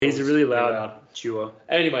He's a really loud chewer.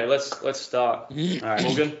 Anyway, let's start. All right.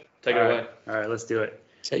 Morgan, take it away. All right, let's do it.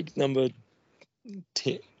 Take number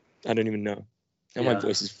 10. I don't even know. Now Yeah. my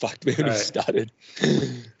voice is fucked. We already All right. started.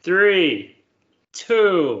 3,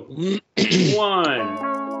 2,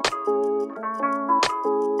 1.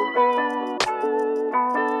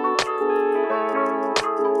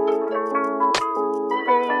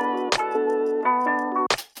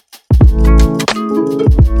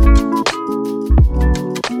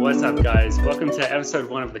 What's up, guys? Welcome to episode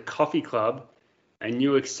 1 of the Coffee Club, a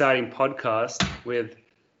new exciting podcast with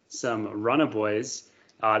some runner boys.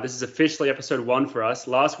 This is officially episode 1 for us.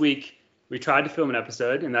 Last week, we tried to film an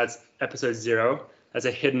episode, and that's episode 0. That's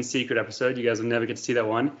a hidden secret episode. You guys will never get to see that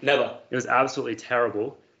one. Never. It was absolutely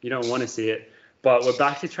terrible. You don't want to see it. But we're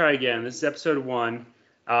back to try again. This is episode 1.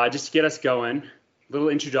 Just to get us going, little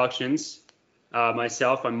introductions.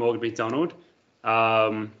 Myself, I'm Morgan McDonald.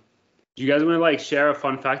 Do you guys want to share a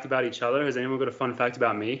fun fact about each other? Has anyone got a fun fact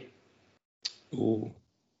about me? Ooh.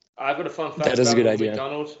 I've got a fun fact That is a about good Morgan idea.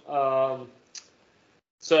 McDonald.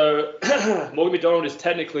 So Morgan McDonald is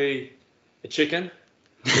technically a chicken.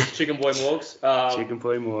 Chicken boy Morgs. Chicken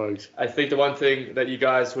boy Morgs. I think the one thing that you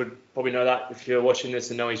guys would probably know that if you're watching this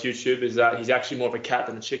and knowing his YouTube is that he's actually more of a cat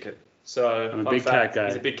than a chicken. So I'm a fun big fact, cat guy.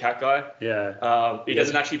 He's a big cat guy. Yeah. He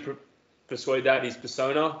doesn't actually persuade that his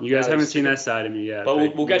persona. You guys haven't seen that side of me yet. But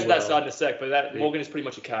we'll get to that will. side in a sec. But Morgan is pretty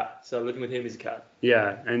much a cat. So living with him is a cat.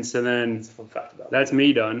 Yeah, and so then That's a fun fact about that's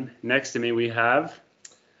me done. Next to me we have...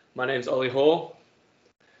 My name's Ollie Hall.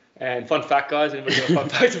 And fun fact, guys, anybody got a fun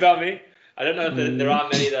fact about me? I don't know if there are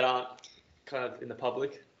many that aren't kind of in the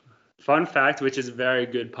public. Fun fact, which is very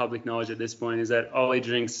good public knowledge at this point, is that Ollie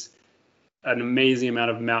drinks an amazing amount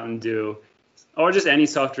of Mountain Dew, or just any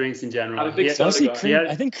soft drinks in general. I'm a big He- soda Honestly, guy. cream, Yeah.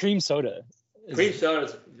 I think cream soda. is- Cream soda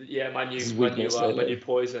is, my This is new weakness lately.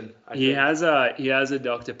 poison. I He think. has a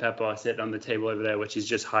Dr. Pepper sitting on the table over there, which he's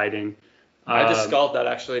just hiding. I just sculled that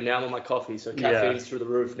actually. Now I'm on my coffee, so Yeah. caffeine's through the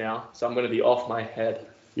roof now. So I'm going to be off my head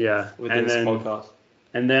Yeah, with and this then podcast.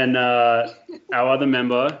 Our other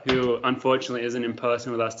member, who unfortunately isn't in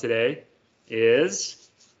person with us today, is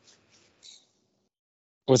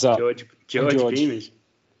What's up? George George. Beamish.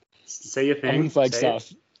 Say your thing. I'm in Say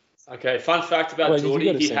Flagstaff. Okay, fun fact about Wait, you Geordie.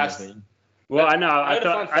 gotta He say has. my name. Well, I know. I I had a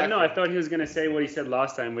fun thought. I know. I fact. thought he was gonna say what he said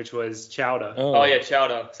last time, which was chowder. Oh yeah,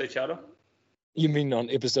 chowder. Say chowder. You mean on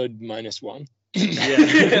episode -1?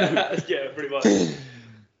 Yeah. Yeah, pretty much.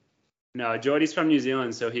 No, Geordie's from New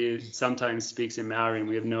Zealand, so he sometimes speaks in Maori, and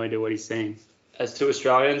we have no idea what he's saying. As two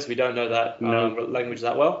Australians, we don't know that No. language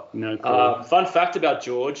that well. No clue. Fun fact about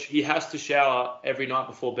George: he has to shower every night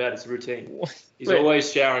before bed. It's a routine. What? He's Wait.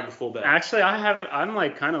 always showering before bed. Actually, I'm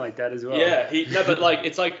kind of like that as well. Yeah, but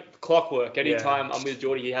it's like clockwork. Anytime I'm with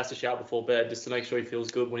Geordie, he has to shower before bed just to make sure he feels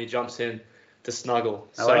good when he jumps in to snuggle.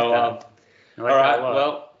 I like that. I like all right, that a lot.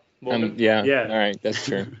 well, Morgan, Yeah. Yeah. All right, that's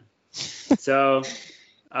true. So,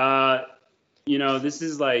 this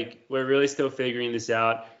is we're really still figuring this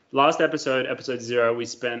out. Last episode 0, we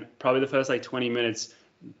spent probably the first 20 minutes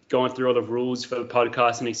going through all the rules for the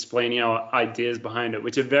podcast and explaining our ideas behind it,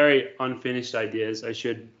 which are very unfinished ideas. I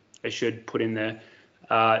should put in there.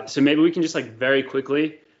 So maybe we can just very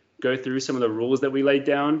quickly go through some of the rules that we laid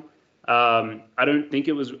down. I don't know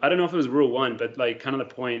if it was rule 1, but kind of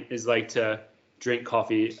the point is to drink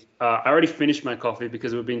coffee. I already finished my coffee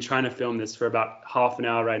because we've been trying to film this for about half an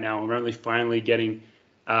hour right now, and we're only finally getting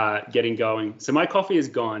going. So my coffee is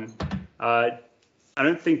gone. I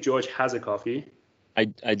don't think George has a coffee. I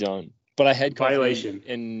don't. But I had coffee Violation.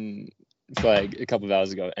 in Flag a couple of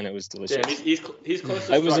hours ago, and it was delicious. yeah, he's close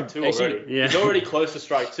to I was strike 2 actually- already. Yeah. He's already close to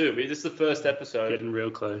strike 2. This is the first episode, Getting real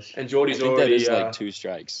close. and I Geordie's think that already is 2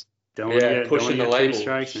 strikes. Don't Yeah, want to get, pushing the two label.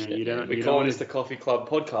 strikes, man. Shit, You don't. we're You calling don't this the Coffee Club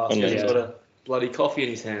podcast. Oh, He's yeah. got a bloody coffee in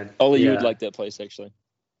his hand. Ollie, you Yeah. would like that place, actually.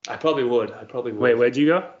 I probably would. Wait, where'd you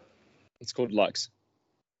go? It's called Lux.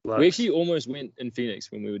 Lux. We actually almost went in Phoenix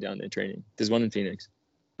when we were down there training. There's one in Phoenix.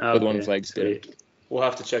 Oh, the one in okay. Flags, yeah. Sweet. We'll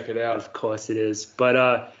have to check it out. Of course it is.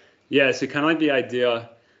 But so kind of the idea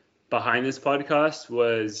behind this podcast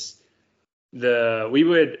was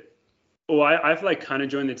I've kind of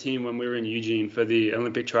joined the team when we were in Eugene for the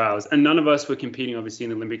Olympic trials, and none of us were competing obviously in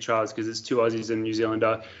the Olympic trials because it's 2 Aussies and a New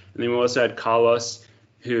Zealander, and then we also had Carlos,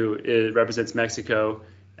 who represents Mexico,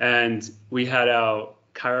 and we had our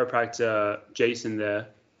chiropractor Jason there,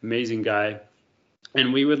 amazing guy,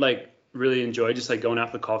 and we would really enjoy just going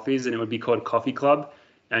out for coffees, and it would be called Coffee Club,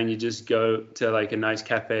 and you just go to a nice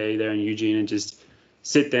cafe there in Eugene and just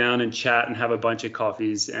sit down and chat and have a bunch of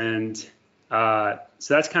coffees, and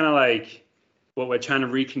so that's kind of what we're trying to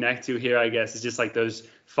reconnect to here, I guess, is just those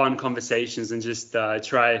fun conversations and just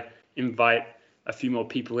try invite a few more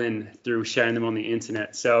people in through sharing them on the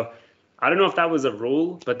internet. So I don't know if that was a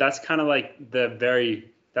rule, but that's kind of like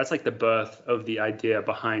that's like the birth of the idea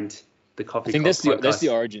behind the Coffee I think Cup podcast. that's the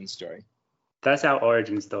origin story. That's our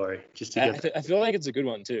origin story. Just to get I feel like it's a good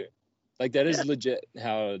one too. Like that is legit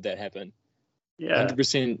how that happened. yeah,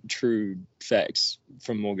 100% true facts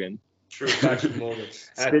from Morgan. True facts from Morgan.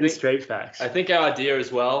 spitting straight facts. I think our idea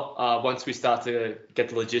as well, once we start to get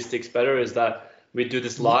the logistics better, is that we do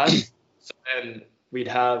this live. So then we'd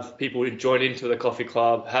have people who join into the coffee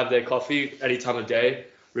club, have their coffee any time of day,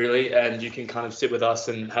 really, and you can kind of sit with us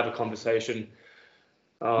and have a conversation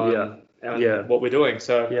on what we're doing.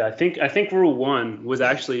 So yeah, I think rule 1 was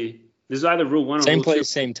actually, this is either rule 1 or Same rule place, 2.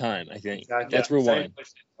 same time, I think. Exactly. That's rule 1.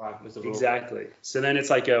 Exactly. So then it's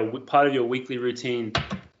like a part of your weekly routine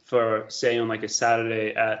for, say, on like a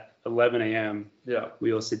Saturday at 11 a.m. Yeah.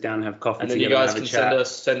 We all sit down and have coffee And then you together guys and can have a chat.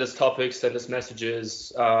 send us topics, send us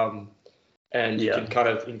messages, and you can kind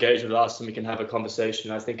of engage with us and we can have a conversation.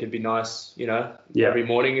 I think it'd be nice, every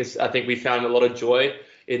morning I think we found a lot of joy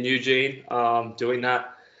in Eugene doing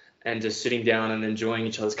that and just sitting down and enjoying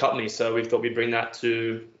each other's company. So we thought we'd bring that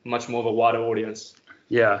to much more of a wider audience.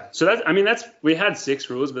 Yeah. So we had 6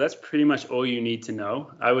 rules, but that's pretty much all you need to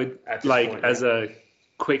know. I would as a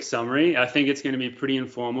quick summary, I think it's going to be pretty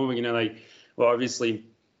informal. We're going to obviously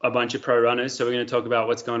a bunch of pro runners. So we're going to talk about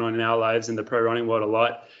what's going on in our lives in the pro running world a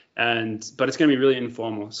lot. But it's going to be really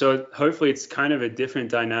informal. So hopefully it's kind of a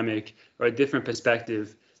different dynamic or a different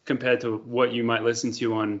perspective compared to what you might listen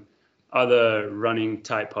to on other running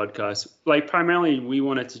type podcasts. Like primarily we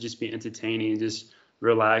want it to just be entertaining and just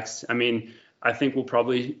relax. I mean, I think we'll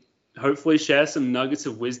hopefully share some nuggets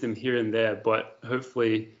of wisdom here and there, but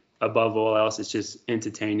hopefully above all else, it's just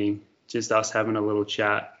entertaining, just us having a little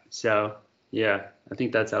chat. So yeah, I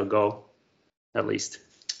think that's our goal, at least.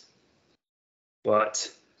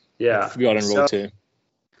 But yeah. I've forgotten rule 2.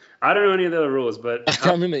 I don't know any of the rules, but I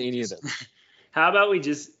can't remember any of them. How about we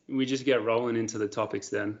just get rolling into the topics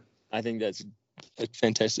then? I think that's a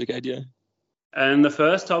fantastic idea. And the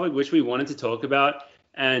first topic which we wanted to talk about,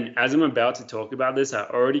 and as I'm about to talk about this, I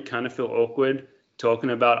already kind of feel awkward talking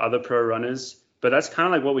about other pro runners, but that's kind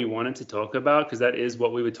of like what we wanted to talk about because that is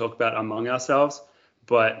what we would talk about among ourselves.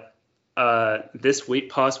 But this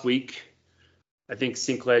past week, I think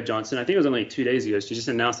Sinclair Johnson, I think it was only 2 days ago, she just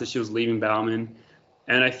announced that she was leaving Bowerman.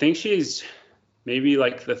 And I think she's maybe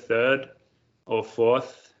like the 3rd or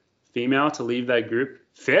 4th female to leave that group.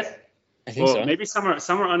 5th? I think so. Maybe some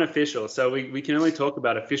are unofficial, so we can only talk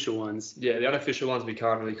about official ones. Yeah, the unofficial ones we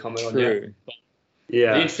can't really comment on True. yet.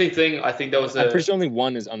 Yeah. The interesting thing, I think there was I'm pretty sure only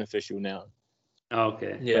one is unofficial now. Oh,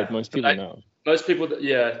 okay. Yeah. But most people know. Most people,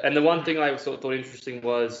 yeah. And the one thing I thought interesting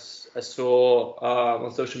was I saw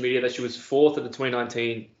on social media that she was 4th at the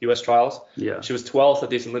 2019 US trials. Yeah. She was 12th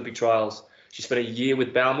at these Olympic trials. She spent a year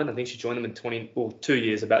with Bowerman. I think she joined them in 2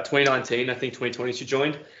 years, about 2019. I think 2020 she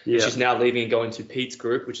joined. Yeah. She's now leaving and going to Pete's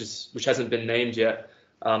group, which hasn't been named yet.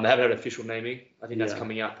 They haven't had official naming. I think that's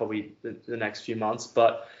coming out probably the next few months.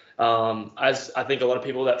 But as I think a lot of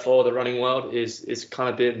people that follow the running world, is kind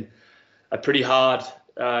of been a pretty hard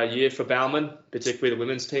year for Bowerman, particularly the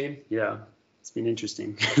women's team. Yeah. It's been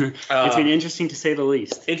interesting. It's been interesting to say the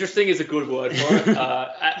least. Interesting is a good word for it.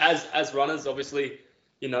 As runners, obviously,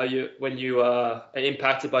 when you are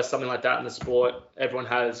impacted by something like that in the sport, everyone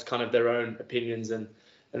has kind of their own opinions and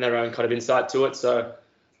their own kind of insight to it. So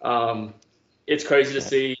it's crazy to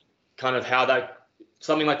see kind of how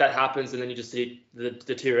something like that happens, and then you just see the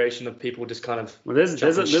deterioration of people just kind of. Well, there's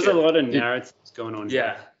a lot of narratives going on.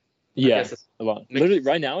 Yeah. Yeah, a lot. Literally,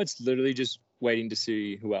 right now, it's literally just waiting to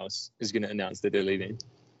see who else is going to announce that they're leaving.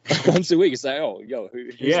 Once a week, it's like,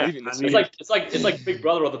 who's leaving this week? It's like Big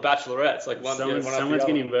Brother or The Bachelorette. It's like someone's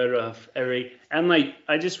getting voted off every, and like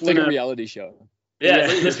I just it's like a reality show. Yeah,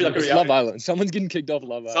 it's like a reality. Love Island. Someone's getting kicked off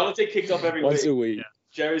Love Island. Someone's getting kicked off every once a week. Yeah.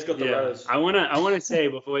 Jerry's got the rose. I wanna say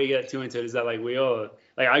before we get too into it is that like we all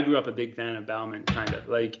I grew up a big fan of Bowerman, kind of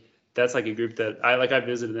like that's like a group that I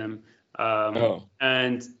visited them.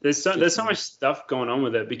 And there's so much stuff going on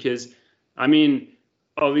with it because I mean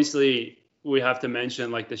obviously we have to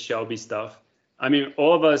mention like the Shelby stuff. I mean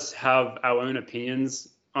all of us have our own opinions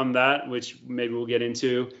on that, which maybe we'll get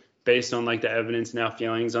into based on like the evidence and our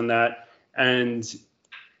feelings on that. And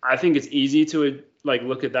I think it's easy to like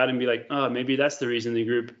look at that and be like, oh, maybe that's the reason the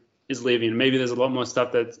group is leaving. Maybe there's a lot more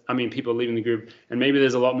stuff people leaving the group, and maybe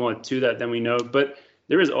there's a lot more to that than we know. But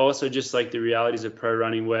there is also just like the realities of pro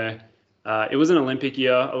running where it was an Olympic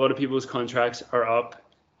year. A lot of people's contracts are up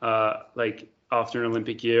like after an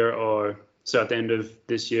Olympic year or so at the end of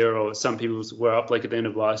this year, or some people's were up like at the end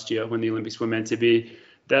of last year when the Olympics were meant to be.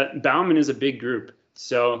 That Bowerman is a big group.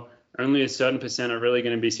 So only a certain percent are really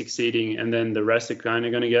going to be succeeding, and then the rest are kind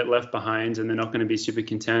of going to get left behind, and they're not going to be super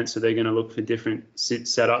content, so they're going to look for different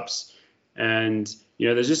setups. And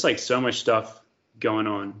there's just like so much stuff going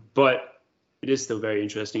on, but it is still very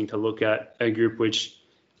interesting to look at a group which,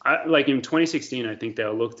 like in 2016, I think they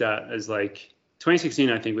were looked at as like 2016.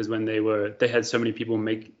 I think was when they had so many people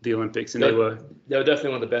make the Olympics, and they were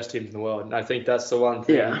definitely one of the best teams in the world. And I think that's the one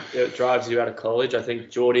thing that drives you out of college. I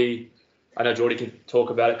think I know Geordie can talk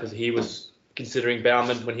about it because he was considering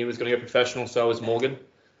Bauman when he was going to go professional. So was Morgan.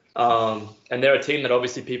 And they're a team that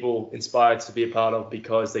obviously people inspired to be a part of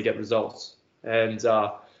because they get results. And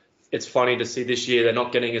it's funny to see this year they're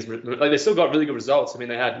not getting they still got really good results. I mean,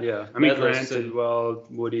 they had Grant as well,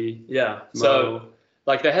 Woody. Yeah. Mo. So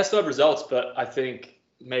they had still have results, but I think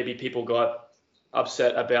maybe people got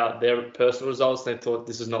upset about their personal results. They thought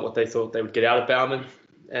this is not what they thought they would get out of Bauman,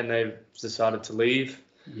 and they've decided to leave.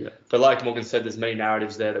 Yeah. But like Morgan said, there's many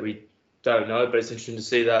narratives there that we don't know. But it's interesting to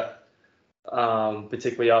see that,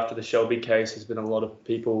 particularly after the Shelby case, there's been a lot of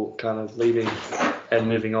people kind of leaving and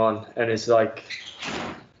moving on, and it's like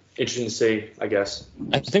interesting to see, I guess.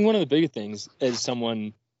 I think one of the bigger things is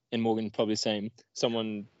someone, and Morgan probably the same,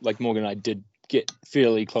 someone like Morgan and I did get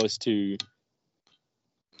fairly close to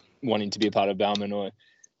wanting to be a part of Bauman or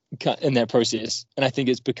in that process, and I think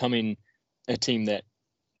it's becoming a team that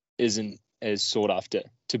isn't as sought after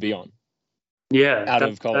to be on. Yeah, out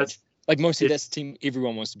of college. Like mostly that's the team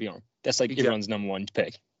everyone wants to be on. That's like everyone's number one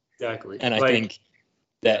pick. Exactly. And I think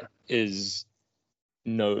that is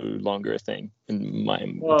no longer a thing in my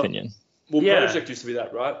opinion. Well, Project used to be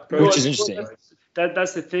that, right? Which is interesting.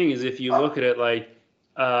 That's the thing is if you look at it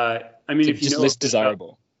if just less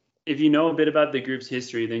desirable. If you know a bit about the group's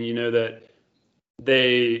history, then you know that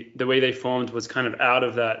the way they formed was kind of out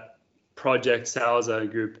of that Project Salazar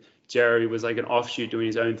group. Jerry was like an offshoot doing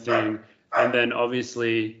his own thing. And then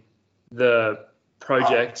obviously the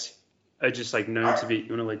Project are just like known to be, you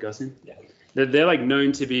want to let Gus in? Yeah. They're like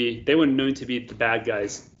they were known to be the bad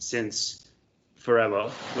guys since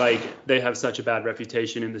forever. Like they have such a bad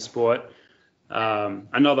reputation in the sport.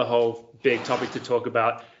 Another whole big topic to talk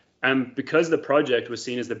about. And because the Project was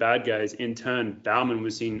seen as the bad guys, in turn, Bauman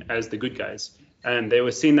was seen as the good guys. And they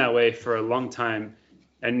were seen that way for a long time.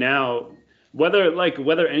 And now,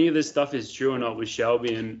 whether any of this stuff is true or not with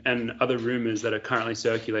Shelby and other rumors that are currently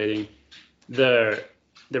circulating, the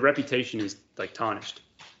reputation is like tarnished.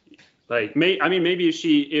 Like, maybe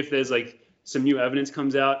if there's like some new evidence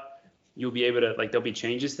comes out, you'll be able to there'll be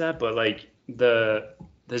changes to that. But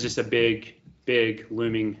there's just a big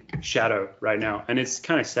looming shadow right now, and it's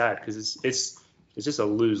kind of sad because it's just a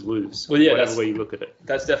lose-lose. Well, yeah, whatever way you look at it.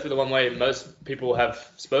 That's definitely the one way most people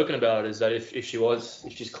have spoken about it, is that if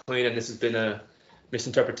she's clean and this has been a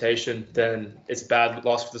misinterpretation, then it's a bad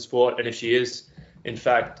loss for the sport. And if she is, in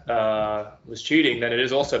fact, was cheating, then it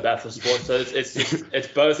is also bad for the sport. So it's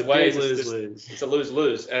both ways. It's a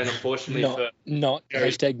lose-lose. And unfortunately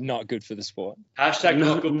not good for the sport. Hashtag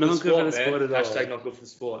not good for the sport at all. Hashtag not good for the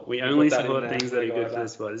sport. We only support things that are good for the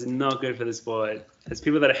sport. It's not good for the sport. As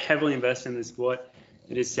people that are heavily invested in the sport,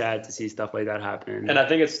 it is sad to see stuff like that happen. And I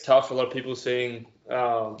think it's tough for a lot of people seeing,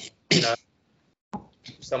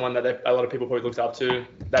 someone that a lot of people probably looked up to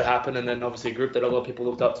that happened, and then obviously a group that a lot of people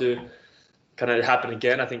looked up to kind of happen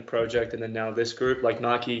again. I think Project, and then now this group, like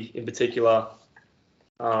Nike in particular,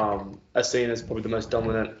 are seen as probably the most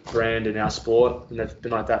dominant brand in our sport, and they've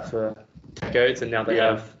been like that for decades. And now they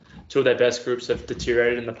have two of their best groups have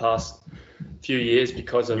deteriorated in the past few years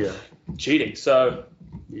because of cheating. So,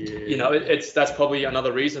 that's probably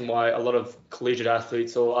another reason why a lot of collegiate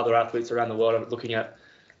athletes or other athletes around the world are looking at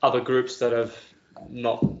other groups that have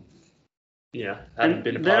not, haven't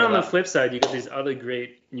been a part of that. Then on the flip side, you got these other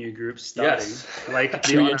great new groups starting. Yes. Like,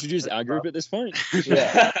 should we introduce our group at this point?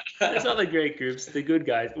 Yeah. There's other great groups, the good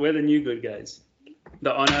guys. We're the new good guys.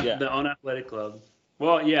 The On Athletic Club.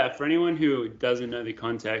 Well, yeah, for anyone who doesn't know the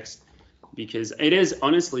context, because it is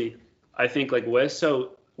honestly, I think like we're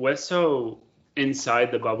so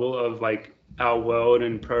inside the bubble of like our world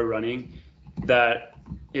and pro running that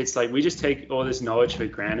it's like we just take all this knowledge for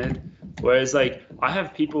granted. Whereas like I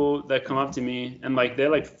have people that come up to me and like they're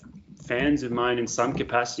like fans of mine in some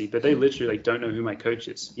capacity, but they literally like don't know who my coach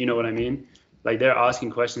is. You know what I mean? Like they're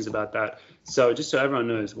asking questions about that. So just so everyone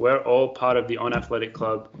knows, we're all part of the On Athletic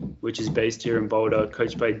Club, which is based here in Boulder,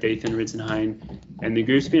 coached by Dathan Ritzenheim. And the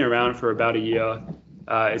group's been around for about a year.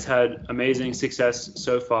 It's had amazing success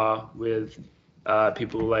so far with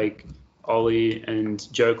people like Ollie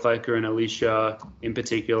and Joe Klecker and Alicia in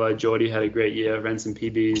particular. Geordie had a great year, ran some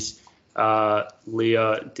PBs.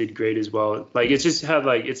 Leah did great as well. Like it's just had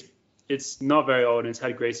like it's not very old and it's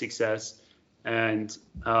had great success. And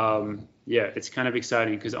it's kind of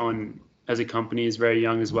exciting because as a company is very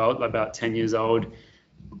young as well, about 10 years old.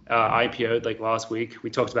 IPO'd like last week. We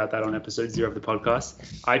talked about that on episode 0 of the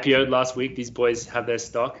podcast. IPO'd last week. These boys have their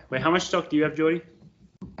stock. Wait, how much stock do you have, Jordy?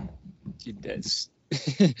 Dude, that's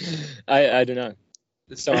I don't know.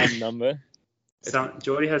 Some number.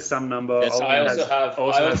 Jordy has some number. Yes, I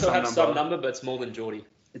also have some number, but it's more than Jordy.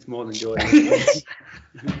 It's more than Jordy. Is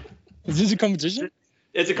this a competition?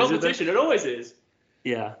 It's a competition. It always is.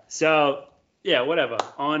 Yeah. So yeah, whatever.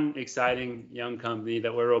 Exciting young company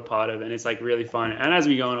that we're all part of, and it's like really fun. And as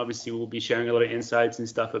we go on, obviously we'll be sharing a lot of insights and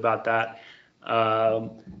stuff about that.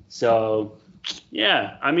 So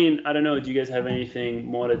yeah, I mean, I don't know. Do you guys have anything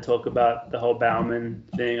more to talk about the whole Bauman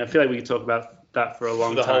thing? I feel like we could talk about that for a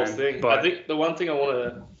long time. The whole thing. But I think the one thing I want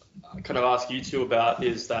to kind of ask you two about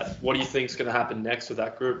is that what do you think is going to happen next with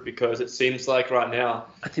that group? Because it seems like right now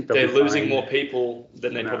I think they're losing more people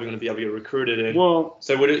than they're probably going to be able to get recruited in. Well,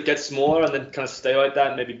 so would it get smaller and then kind of stay like that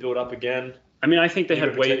and maybe build up again? I mean, I think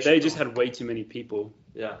they just had way too many people.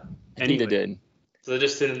 Yeah. I think they did. So they're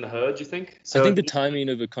just sitting in the herd, do you think? So I think the timing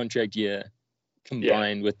of a contract year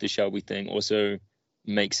combined with the Shelby thing also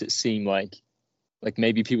makes it seem like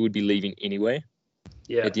maybe people would be leaving anyway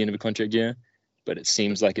at the end of a contract year. But it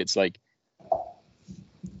seems like it's like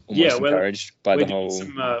almost encouraged by the whole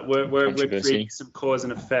we're creating some cause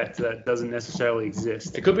and effect that doesn't necessarily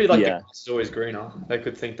exist. It could be like the grass is always greener. They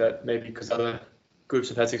could think that maybe because other groups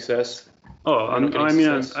have had success. I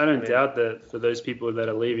don't doubt that for those people that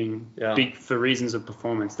are leaving for reasons of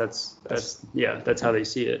performance, that's how they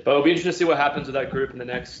see it. But it'll be interesting to see what happens with that group in the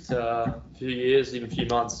next few years, even few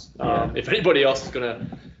months. If anybody else is going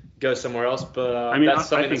to go somewhere else, but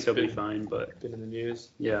I think they'll be fine. But been in the news.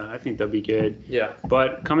 Yeah, I think they'll be good. Yeah.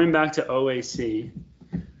 But coming back to OAC,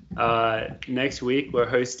 next week we're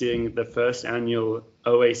hosting the first annual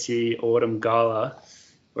OAC Autumn Gala.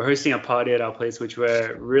 We're hosting a party at our place, which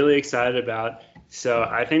we're really excited about. So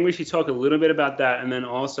I think we should talk a little bit about that, and then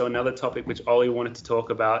also another topic which Ollie wanted to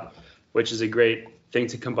talk about, which is a great thing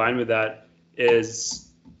to combine with that, is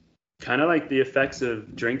kind of like the effects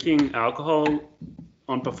of drinking alcohol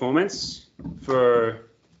on performance. For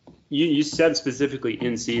you said specifically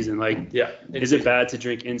in season, is it bad to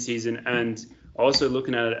drink in season? And also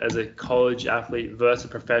looking at it as a college athlete versus a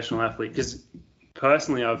professional athlete, because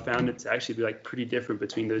personally I've found it to actually be like pretty different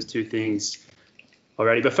between those two things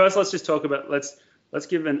already. But first, let's just talk about let's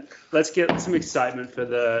get some excitement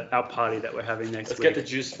for our party that we're having next week. Let's get the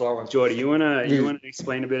juice flowing. Jordy, you wanna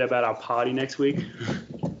explain a bit about our party next week?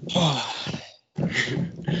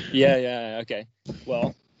 Yeah. Okay.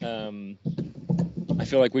 Well, I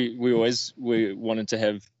feel like we always wanted to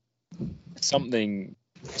have something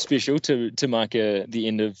special to mark the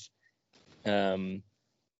end of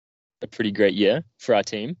a pretty great year for our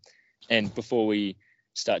team, and before we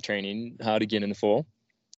start training hard again in the fall.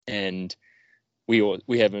 And we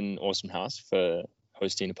have an awesome house for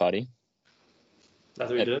hosting a party. That's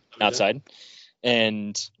what we did outside,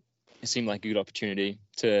 and it seemed like a good opportunity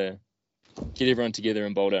to get everyone together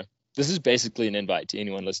in Boulder. This is basically an invite to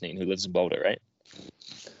anyone listening who lives in Boulder, right?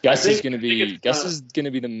 Gus is going to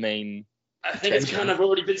be the main. I think it's kind of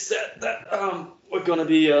already been said that we're going to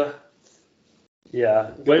be.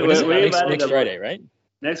 Next Friday, right?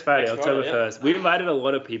 Next Friday, October 1st. Yeah. We invited a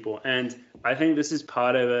lot of people, and I think this is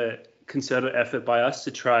part of a concerted effort by us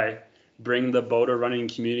to try bring the Boulder running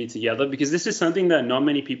community together, because this is something that not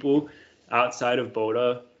many people outside of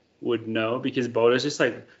Boulder would know, because Boulder is just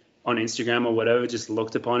like on Instagram or whatever, just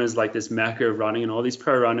looked upon as like this mecca of running, and all these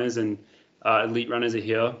pro runners and elite runners are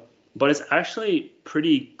here. But it's actually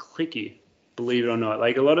pretty cliquey, believe it or not.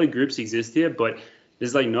 Like a lot of groups exist here, but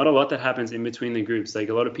there's like not a lot that happens in between the groups. Like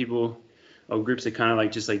a lot of people or groups are kind of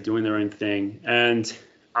like just like doing their own thing. And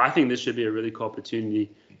I think this should be a really cool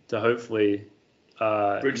opportunity to hopefully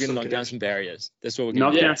we're gonna knock down some barriers. That's what we're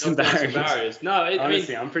gonna do. Knock down some barriers. No,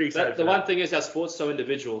 honestly, I'm pretty excited. The one thing is our sport's so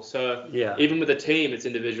individual. So yeah, even with a team, it's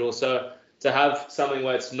individual. So to have something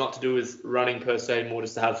where it's not to do with running per se, more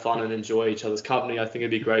just to have fun and enjoy each other's company, I think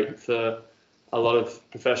it'd be great for a lot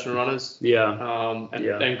of professional runners.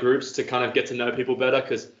 And groups to kind of get to know people better,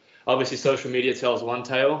 because obviously social media tells one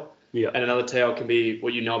tale. And another tale can be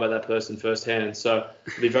what you know about that person firsthand. So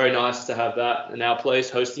it'd be very nice to have that in our place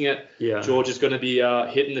hosting it. Yeah. George is going to be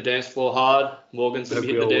hitting the dance floor hard. Morgan's going to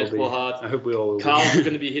be hitting the dance floor hard. I hope we all will. Carl's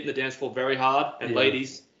going to be hitting the dance floor very hard. And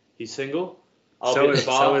ladies, he's single. I'll be at the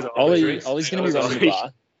bar. Ollie's going to be running the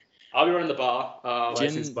bar. I'll be running the bar.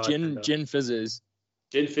 Gin fizzes.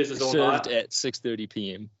 Gin fizzes all served night. at 6:30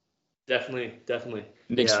 p.m. Definitely.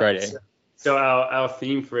 Next Friday. So our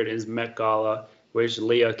theme for it is Met Gala. which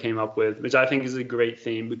Leah came up with, which I think is a great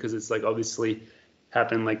theme because it's like obviously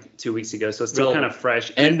happened like 2 weeks ago, so it's still kind of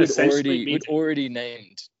fresh. And we'd already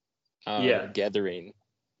named gathering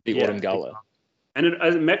the Autumn Gala.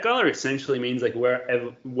 And Met Gala essentially means like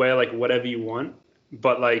wear like whatever you want,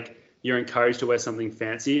 but like you're encouraged to wear something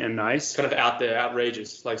fancy and nice. Kind of out there,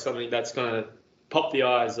 outrageous, like something that's gonna pop the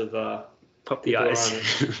eyes of pop the eyes.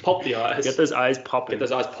 Pop the eyes. Get those eyes popping. Of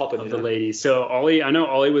the ladies. So I know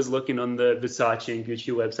Ollie was looking on the Versace and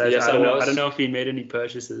Gucci website. Yes, I don't know if he made any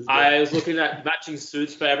purchases. But... I was looking at matching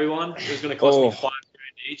suits for everyone. It was going to cost me $5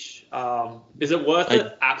 each. Is it worth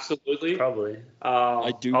it? Absolutely. Probably.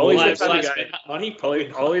 I do. Ollie's the type of guy. Money.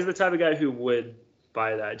 Always the type of guy who would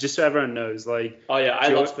buy that. Just so everyone knows, like. Oh yeah, I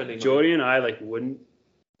love spending money. Jordy and I like wouldn't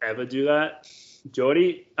ever do that.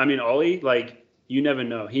 Ollie, like you never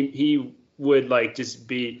know. He would like just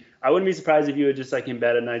be. I wouldn't be surprised if you were just like in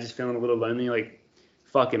bed at night, just feeling a little lonely, like.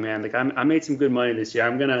 Fuck it, man. Like I made some good money this year.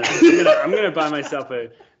 I'm gonna buy myself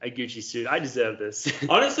a Gucci suit. I deserve this.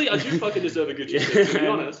 Honestly, I do fucking deserve a Gucci suit.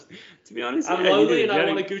 To be honest, I'm lonely and I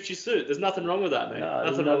want a Gucci suit. There's nothing wrong with that, man.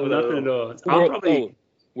 Nothing wrong with that at all.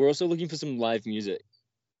 We're also looking for some live music.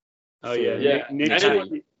 Oh yeah. Nick,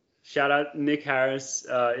 shout out Nick Harris.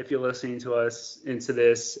 If you're listening to us into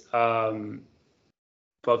this,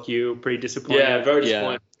 fuck you. Pretty disappointed. Yeah, very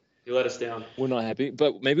disappointed. You let us down. We're not happy,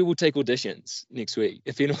 but maybe we'll take auditions next week.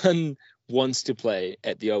 If anyone wants to play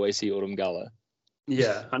at the OAC Autumn Gala.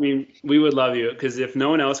 Yeah, I mean, we would love you because if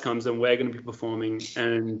no one else comes, then we're going to be performing,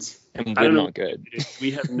 and we're not good.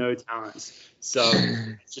 We have no talents, so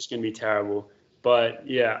it's just going to be terrible. But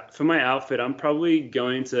yeah, for my outfit, I'm probably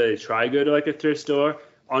going to try go to like a thrift store.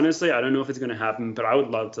 Honestly, I don't know if it's going to happen, but I would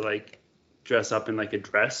love to like dress up in like a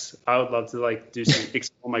dress. I would love to like do some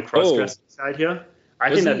explore my cross-dressing side here.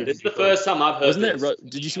 I think this is the first time I've heard this.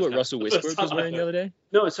 Did you see what Russell Westbrook was wearing the other day?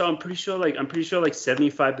 No, so I'm pretty sure like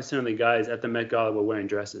 75% of the guys at the Met Gala were wearing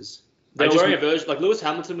dresses. They were wearing a version, like Lewis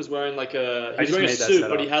Hamilton was wearing like he was wearing a suit,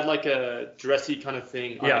 but he had like a dressy kind of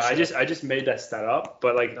thing. Yeah, I just made that stat up,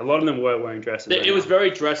 but like a lot of them were wearing dresses. It was very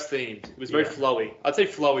dress themed. It was very flowy. I'd say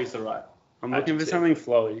flowy is the right. I'm looking for something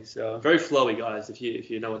flowy, so very flowy, guys. If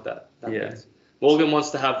you know what that means. Morgan wants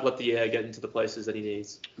to let the air get into the places that he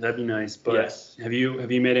needs. That'd be nice. But have you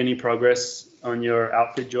made any progress on your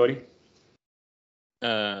outfit, Jordy?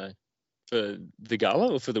 For the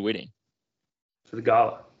gala or for the wedding? For the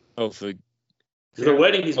gala. Oh, for the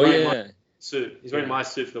wedding, he's wearing my suit. He's wearing my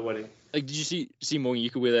suit for the wedding. Like, did you see Morgan? You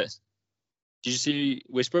could wear that. Did you see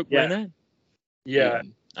Westbrook wearing that? Yeah.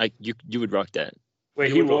 You would rock that.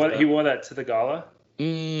 Wait, he wore that to the gala?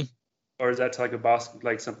 Or is that to like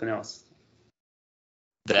like something else?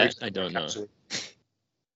 That I don't know.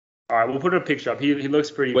 All right, we'll put a picture up. He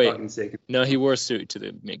looks pretty fucking sick. No, he wore a suit to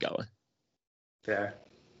the Met Gala. Fair.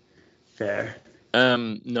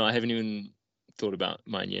 No, I haven't even thought about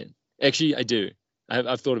mine yet. Actually, I do.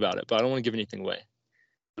 I've thought about it, but I don't want to give anything away.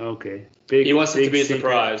 Okay. He wants it to be a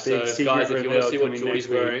surprise. So, guys, if you want to see what Jordy's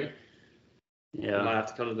wearing, you might have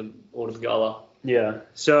to come to the Autumn Gala. Yeah.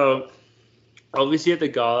 So, obviously at the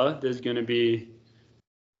gala, there's going to be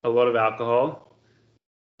a lot of alcohol.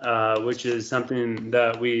 Which is something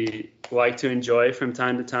that we like to enjoy from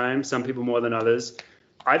time to time, some people more than others.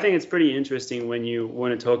 I think it's pretty interesting when you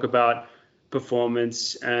want to talk about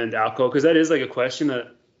performance and alcohol, because that is like a question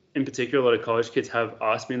that in particular a lot of college kids have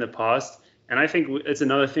asked me in the past. And I think it's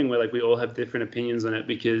another thing where like we all have different opinions on it,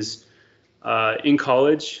 because in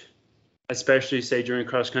college, especially say during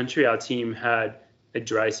cross country, our team had a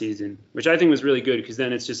dry season, which I think was really good because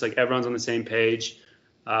then it's just like everyone's on the same page.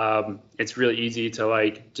 It's really easy to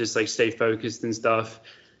like just like stay focused and stuff,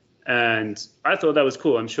 and I thought that was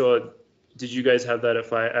cool. I'm sure. Did you guys have that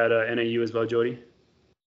at NAU as well, Jordy?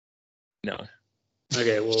 No.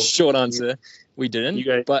 Okay, well. Short answer, we didn't. You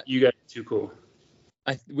guys are too cool.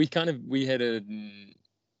 We had a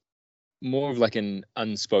more of like an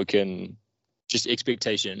unspoken just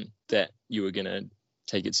expectation that you were gonna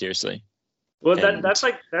take it seriously. Well, that's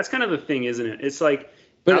kind of the thing, isn't it? It's like.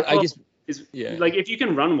 But I guess. Like if you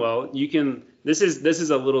can run well, you can. This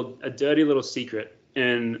is a dirty little secret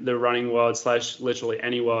in the running world / literally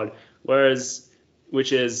any world.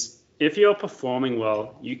 Which is if you're performing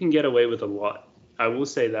well, you can get away with a lot. I will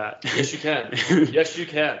say that. Yes, you can. Yes, you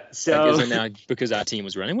can. So now because our team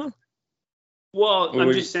was running well. Well,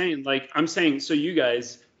 I'm just saying. Like I'm saying, so for you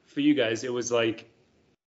guys, it was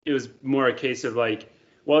more a case of like,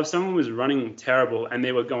 well, if someone was running terrible and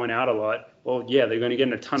they were going out a lot, well, yeah, they're going to get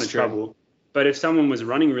in a ton of trouble. But if someone was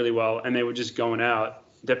running really well and they were just going out,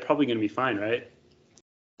 they're probably going to be fine, right?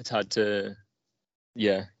 It's hard to,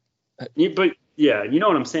 yeah. But yeah, you know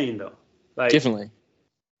what I'm saying though. Like, definitely.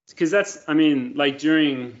 because that's, I mean, like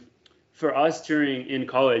for us in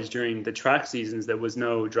college, during the track seasons, there was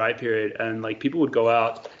no dry period, and like people would go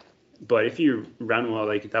out, but if you ran well,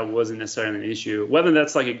 like that wasn't necessarily an issue. Whether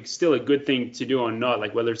that's like still a good thing to do or not,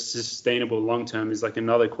 like whether it's sustainable long term is like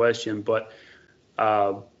another question. But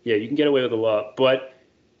yeah, you can get away with a lot. But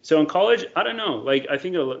so in college, I don't know. Like I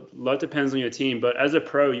think a lot depends on your team. But as a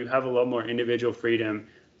pro, you have a lot more individual freedom.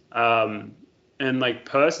 And like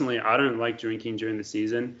personally, I don't like drinking during the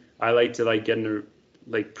season. I like to like get in a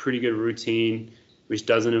like pretty good routine, which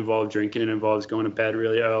doesn't involve drinking. It involves going to bed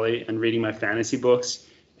really early and reading my fantasy books.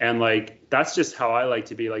 And like that's just how I like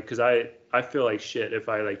to be, like, because I feel like shit if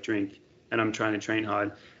I like drink and I'm trying to train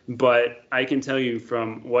hard. But I can tell you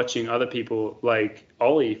from watching other people like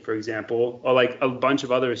Ollie, for example, or like a bunch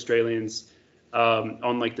of other Australians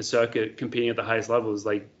on like the circuit competing at the highest levels,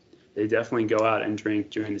 like they definitely go out and drink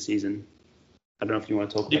during the season. I don't know if you want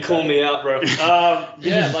to talk about You call me out, bro.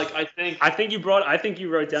 Yeah, like I think you wrote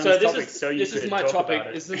down this topic this is my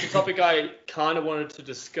topic. This is the topic I kind of wanted to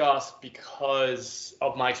discuss because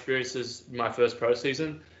of my experiences in my first pro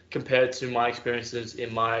season compared to my experiences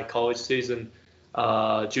in my college season,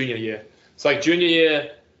 junior year. So like junior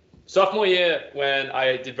year, sophomore year, when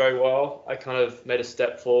I did very well, I kind of made a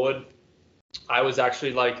step forward. I was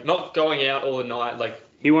actually like not going out all the night, like.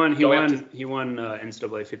 He won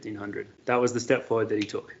NCAA 1500. That was the step forward that he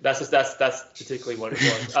took. That's particularly what it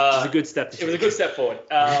was. It was a good step. It was a good step forward.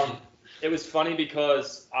 It was funny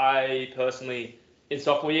because I personally, in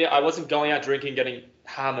sophomore year, I wasn't going out drinking, getting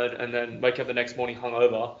hammered, and then wake up the next morning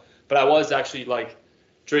hungover. But I was actually like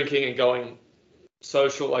drinking and going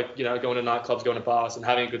social, like, you know, going to nightclubs, going to bars, and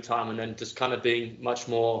having a good time, and then just kind of being much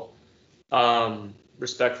more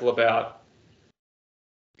respectful about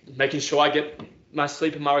making sure I get my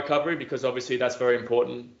sleep and my recovery, because obviously that's very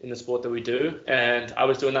important in the sport that we do. And I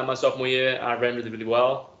was doing that my sophomore year. I ran really, really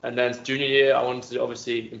well. And then junior year, I wanted to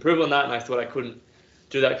obviously improve on that, and I thought I couldn't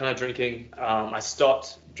do that kind of drinking. I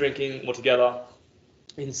stopped drinking altogether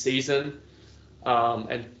in season,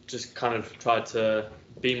 and just kind of tried to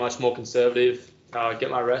be much more conservative,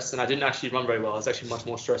 get my rest. And I didn't actually run very well. I was actually much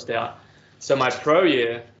more stressed out. So my pro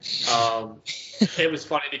year, it was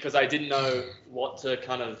funny because I didn't know what to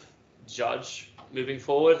kind of judge moving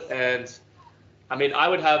forward. And I mean, I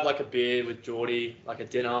would have like a beer with Geordie, like a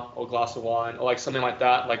dinner or a glass of wine or like something like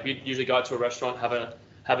that. Like we'd usually go out to a restaurant, have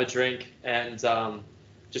a drink, and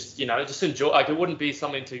just enjoy. Like it wouldn't be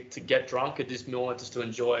something to get drunk. It just more just to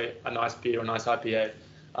enjoy a nice beer or a nice IPA.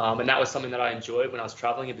 And that was something that I enjoyed when I was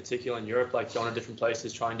traveling, in particular in Europe, like going to different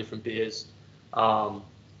places, trying different beers.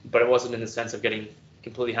 But it wasn't in the sense of getting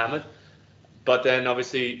completely hammered. But then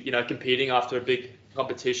obviously, you know, competing after a big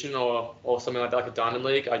competition or something like that, like a Diamond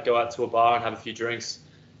League, I'd go out to a bar and have a few drinks,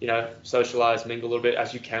 you know, socialize, mingle a little bit,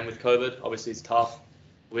 as you can with COVID. Obviously it's tough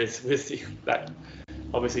with that,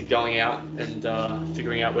 obviously going out and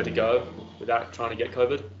figuring out where to go without trying to get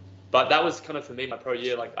COVID. But that was kind of, for me, my pro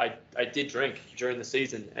year. Like I did drink during the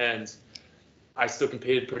season and I still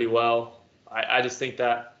competed pretty well. I just think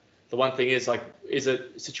that the one thing is, like, is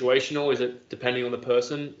it situational? Is it depending on the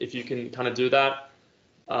person? If you can kind of do that,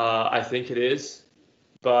 I think it is.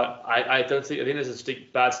 But I think there's a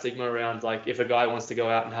bad stigma around, like, if a guy wants to go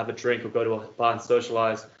out and have a drink or go to a bar and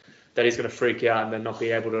socialize, that he's going to freak out and then not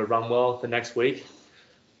be able to run well the next week.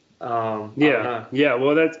 Yeah.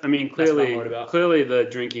 Well, clearly the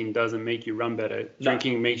drinking doesn't make you run better.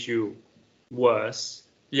 Drinking makes you worse.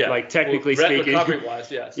 Yeah. Like technically speaking. Recovery-wise,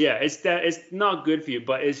 yes. Yeah, it's not good for you,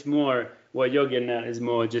 but it's more, what you're getting at is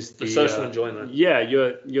more just the social enjoyment. Yeah,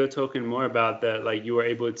 you're talking more about that, like you were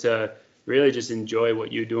able to really just enjoy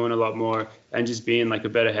what you're doing a lot more and just be in like a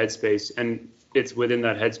better headspace. And it's within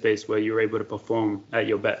that headspace where you're able to perform at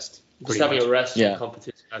your best. Just having a rest in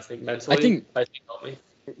competition, I think mentally. I think helped me.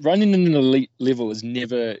 Running in an elite level is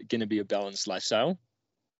never going to be a balanced lifestyle,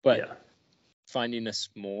 but finding a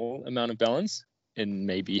small amount of balance and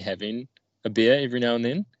maybe having a beer every now and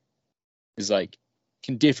then is like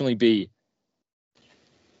can definitely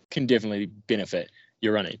benefit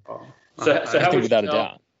your running. So I think without a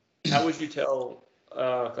doubt. How would you tell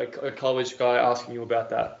like a college guy asking you about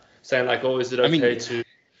that, saying like, "Oh, is it okay to?"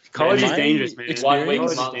 College is dangerous, man.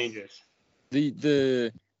 College is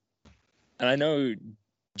dangerous. And I know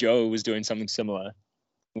Joe was doing something similar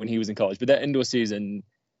when he was in college, but that indoor season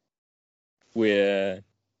where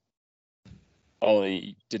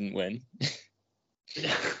Ollie didn't win,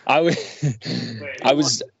 I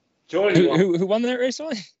was. Jordy who won that race?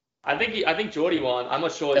 Ollie? I think Geordie won. I'm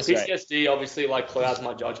not sure. That's PTSD obviously like clouds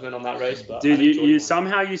my judgment on that race, but dude, you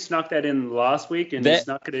somehow you snuck that in last week and you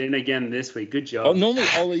snuck it in again this week. Good job. Oh, normally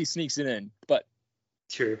Ollie sneaks it in, but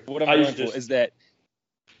true. What I'm going for is that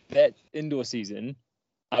that indoor season,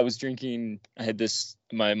 I was drinking. I had this.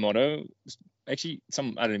 My motto, actually, I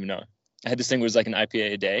don't even know. I had this thing where it was like an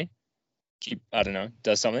IPA a day. I don't know,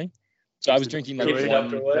 does something. So I was drinking like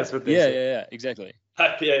one. That's what they say. Yeah, exactly.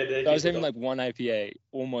 IPA. So I was having like one IPA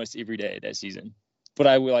almost every day that season, but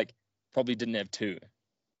I probably didn't have two.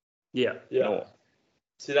 Yeah. More.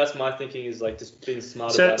 See, that's my thinking is like just being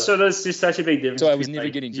smart So about so there's just such a big difference. So I was between, never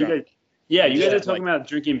like, getting you drunk. guys, you guys Yeah, are talking about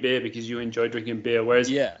drinking beer because you enjoy drinking beer, whereas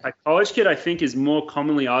Yeah. a college kid, I think, is more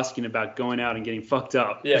commonly asking about going out and getting fucked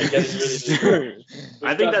up. Yeah, getting really True.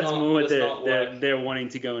 I think that's more what does not work. they're wanting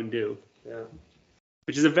to go and do, Yeah.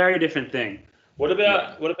 which is a very different thing. What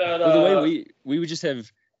about Well, the way we would just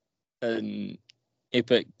have an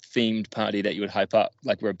epic themed party that you would hype up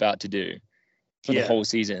like we're about to do for the whole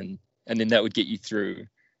season, and then that would get you through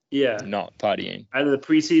not partying. Either the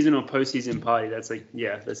preseason or postseason party. That's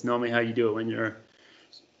that's normally how you do it when you're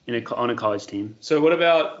on a college team. So what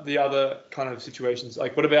about the other kind of situations?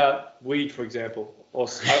 Like what about weed, for example? Or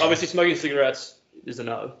obviously smoking cigarettes is a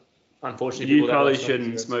no. Unfortunately, you probably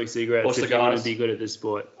shouldn't smoke cigarettes if you want to be good at this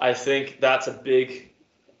sport. I think that's a big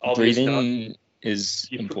obvious breathing is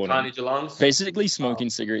you important. Put your lungs. Basically, smoking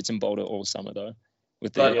cigarettes in Boulder all summer though.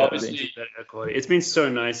 Obviously, it's been so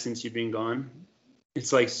nice since you've been gone.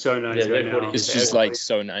 It's like so nice right now. It's just like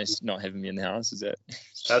so nice not having me in the house. Is it?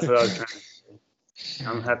 That's what I was trying to say.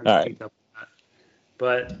 I'm happy you picked up on that.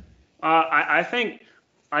 But I think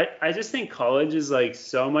I just think college is like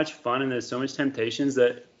so much fun and there's so much temptations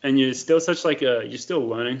and you're still you're still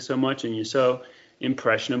learning so much and you're so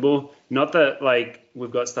impressionable. Not that like we've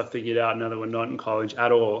got stuff figured out now that we're not in college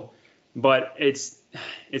at all, but it's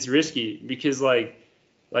risky because like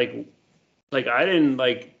I didn't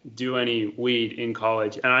like do any weed in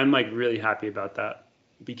college and I'm like really happy about that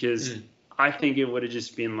because I think it would have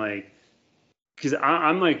just been like, because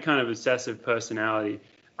I'm like kind of obsessive personality.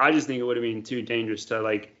 I just think it would have been too dangerous to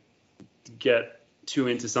like get too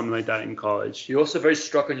into something like that in college. You're also very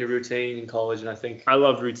struck on your routine in college, and I think I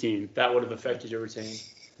love routine. That would have affected your routine.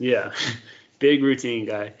 Yeah, big routine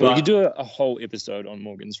guy. But we could do a whole episode on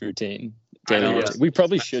Morgan's routine. Daily routine. We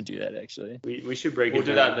probably should do that actually. We should break we'll it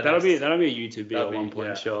do down. That that'll be a YouTube video at one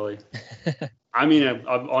point, surely. I mean, I've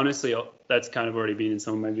honestly, that's kind of already been in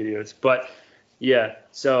some of my videos, but. Yeah,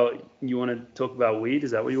 so you want to talk about weed? Is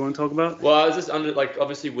that what you want to talk about? Well, I was just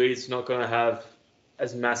obviously weed's not going to have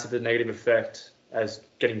as massive a negative effect as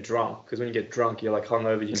getting drunk, because when you get drunk, you're like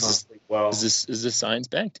hungover, you can't sleep well. Is this science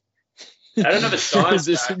backed? I don't know the science.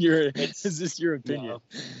 Is this your opinion? No.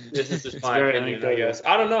 This is just my opinion, I guess.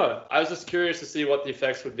 I don't know. I was just curious to see what the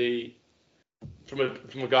effects would be from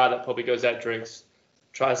a guy that probably goes out, drinks,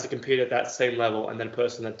 tries to compete at that same level, and then a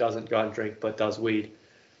person that doesn't go out and drink but does weed.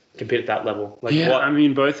 Compete at that level. I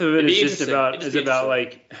mean, both of it is just about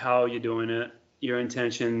like how you're doing it, your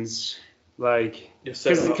intentions, like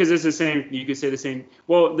because it's the same. You could say the same.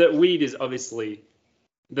 Well, the weed is obviously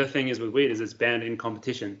the thing is with weed is it's banned in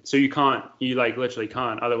competition, so you like literally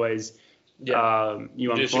can't. Otherwise, you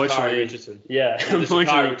unfortunately,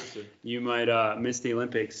 you might miss the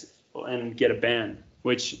Olympics and get a ban,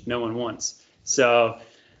 which no one wants. So.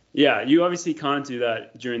 Yeah, you obviously can't do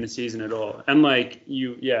that during the season at all. And like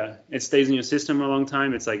it stays in your system for a long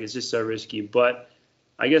time. It's like, it's just so risky. But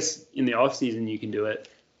I guess in the off season you can do it.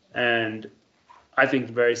 And I think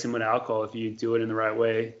very similar to alcohol, if you do it in the right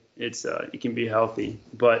way, it can be healthy.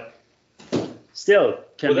 But still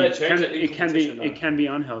it can be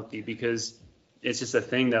unhealthy because it's just a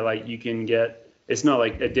thing that like you can get. It's not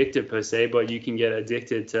like addictive per se, but you can get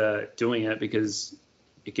addicted to doing it because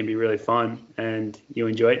it can be really fun and you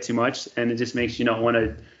enjoy it too much and it just makes you not want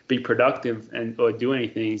to be productive or do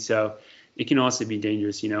anything. So it can also be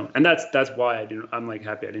dangerous, and that's why I'm like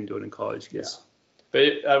happy I didn't do it in college.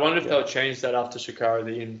 But I wonder if they'll change that after Shikara,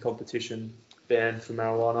 the in-competition ban for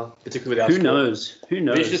marijuana, particularly with our Who knows? We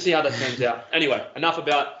should just see how that turns out. Anyway, enough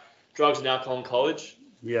about drugs and alcohol in college.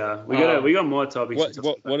 Yeah, we got more topics.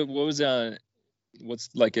 What was what's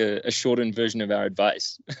like a shortened version of our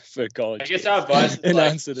advice for college? I guess our advice is in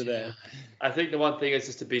answer to that. I think the one thing is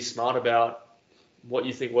just to be smart about what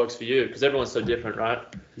you think works for you, because everyone's so different, right?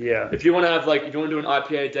 Yeah. If you want to do an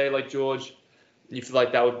IPA day like George, you feel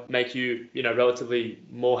like that would make you, relatively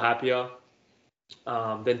more happier,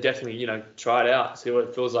 then definitely, try it out, see what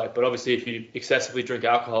it feels like. But obviously, if you excessively drink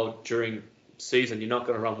alcohol during season, you're not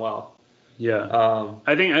going to run well. Yeah.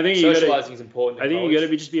 I think socializing is important. I think you got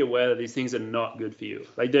to just be aware that these things are not good for you.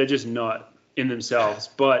 Like they're just not in themselves.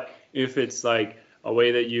 But if it's like a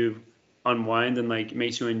way that you unwind and like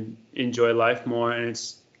makes you enjoy life more, and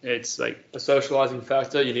it's like a socializing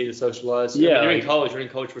factor, you need to socialize. Yeah. You're in college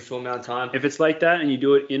for a short amount of time. If it's like that and you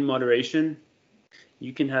do it in moderation,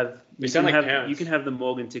 You can have. We sound like have. parents. You can have the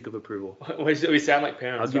Morgan tick of approval. We sound like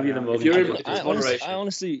parents. I'll give you the now. Morgan If you're tick. in it's moderation. I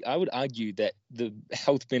honestly, I would argue that the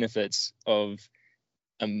health benefits of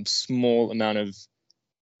a small amount of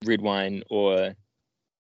red wine or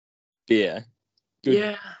beer,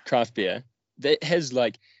 good craft beer, that has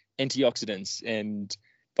like antioxidants and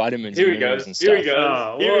vitamins Here and we minerals go. and stuff. Here we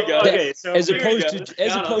go. Here we go. Okay, so As here we opposed go. to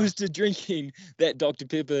as Count opposed to drinking that Dr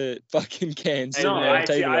Pepper fucking can sitting no, on I the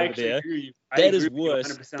table I over actually there, agree with you. I that agree is with you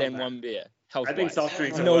worse 100% than on that. one beer. Health I think soft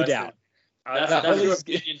drinks are no worse doubt. That's your Ollie's-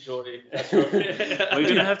 opinion, Jordy. That's your opinion. We're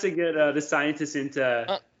gonna have to get the scientists in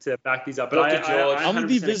to back these up. But Dr. George. I'm gonna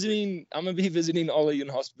be 100% visiting Ollie in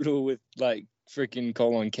hospital with like freaking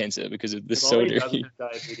colon cancer because of this If Ollie soda. doesn't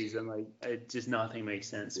have diabetes, then like it just nothing makes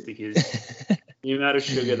sense because the amount of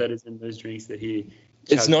sugar that is in those drinks that he.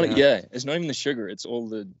 It's chugs not. down, Yeah, it's not even the sugar. It's all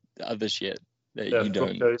the other shit that the you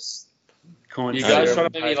don't. fructose, corn You guys syrup, trying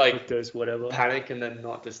to make me, high like, fructose, whatever. Panic and then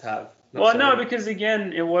not just have. not Well, no, say- because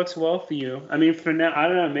again, it works well for you. I mean, for now, I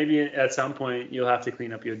don't know. Maybe at some point you'll have to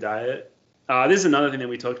clean up your diet. This is another thing that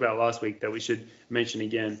we talked about last week that we should mention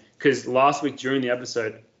again. Because last week during the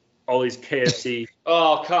episode, Ollie's KFC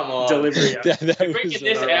Oh, come on. delivery. That We're bringing was,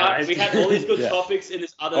 this alright. out. We had all these good Yeah. topics in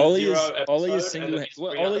this other Ollie zero is episode. Ollie is and single. then we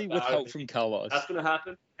Well, bring out Ollie the with bad help thing. from Carlos. That's gonna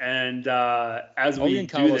happen. And as Ollie we and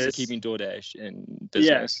do Carlos are this, keeping DoorDash in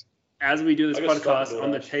business. as we do this I got stuck podcast in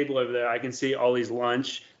on the DoorDash. table over there, I can see Ollie's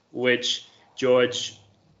lunch, which George,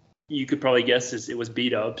 you could probably guess it was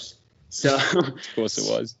B-dubs. So, Of course, it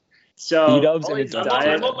was. so B-dubs and a Ollie's I'm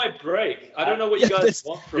diet. on my break. I don't know what Yeah, you guys this-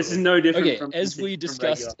 want from this is me. no different Okay, from as we from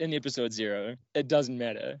discussed regular. in episode 0, it doesn't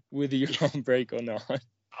matter whether you're on break or not.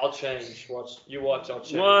 I'll change. You watch. I'll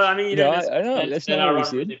change. Well, I mean, you No, know, I know. Then- That's then not I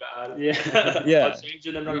what we run said. really bad. Yeah. Yeah. I'll change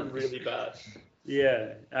and then run really bad.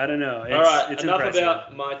 yeah, I don't know. It's, All right. it's Enough impressive.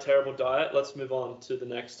 about my terrible diet. Let's move on to the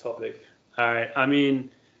next topic. All right. I mean,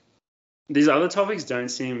 these other topics don't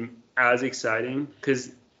seem as exciting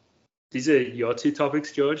because these are your two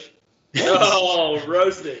topics, George. Oh,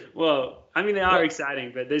 roasted. Well, I mean, they are Well-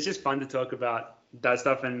 exciting, but they're just fun to talk about that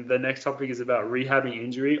stuff. And the next topic is about rehabbing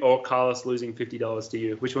injury or Carlos losing $50 to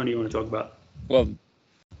you. Which one do you want to talk about? Well,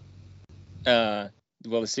 the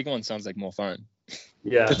second one sounds like more fun.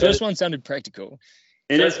 Yeah, The first one sounded practical.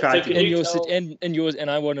 it is so practical. can And you yours, tell- and yours, and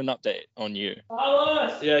I want an update on you.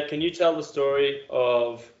 Yeah, can you tell the story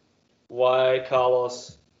of why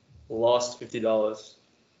Carlos lost $50?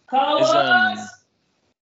 Now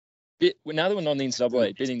that we're not in the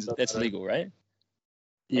NCAA, betting that's legal, right? I'm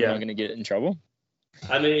Yeah, not going to get in trouble.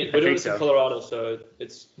 I mean, I we're doing think this in so. Colorado, so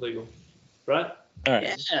it's legal, right? All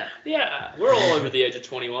right. Yeah, we're all over the age of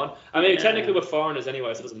 21. I mean, Yeah. technically we're foreigners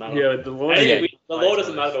anyway, so it doesn't matter. yeah. The law. Anyway, Okay. the law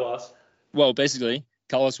doesn't matter to us. Well, basically,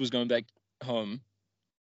 Carlos was going back home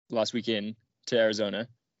last weekend to Arizona,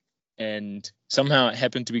 and somehow it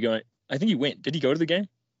happened to be going. I think he went. Did he go to the game?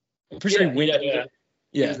 I'm pretty sure he went. Yeah.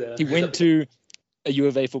 He was there. He went to a U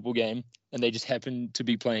of A football game, and they just happened to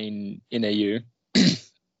be playing NAU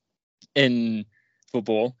in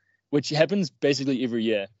football, which happens basically every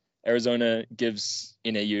year. Arizona gives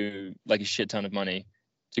NAU like a shit ton of money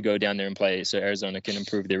to go down there and play, so Arizona can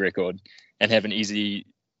improve their record and have an easy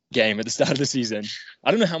game at the start of the season.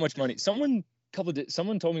 I don't know how much money. Someone told me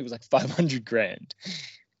it was like $500,000.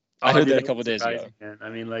 I heard that a couple days ago. Man. I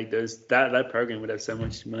mean, like that program would have so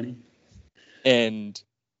much money. And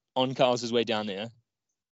on Carlos's way down there,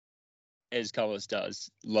 as Carlos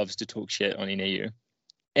does, loves to talk shit on NAU.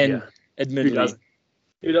 And Yeah. admittedly, doesn't?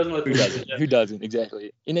 Who doesn't let Who this doesn't? shit Who doesn't?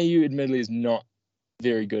 Exactly. NAU admittedly is not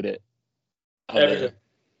very good at Everything.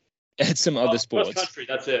 at some other Cross sports. country,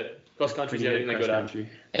 that's it. Cross country's the only thing they're good at.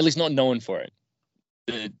 At least not known for it.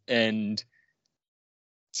 And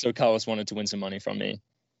so Carlos wanted to win some money from me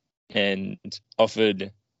and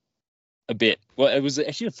offered a bet. Well, it was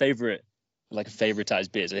actually a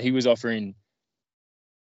favoritized bet. So he was offering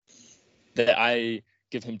that I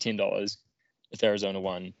give him $10 if Arizona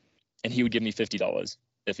won, and he would give me $50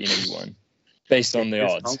 if NAU won, based on the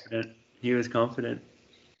odds. He was confident.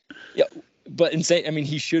 But insane. I mean,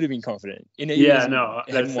 he should have been confident. NAU Yeah, no,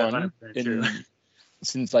 hadn't that's won 100% true.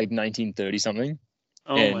 since like 1930 something,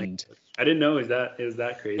 Oh my! and I didn't know it was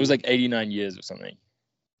that crazy. it was like 89 years or something.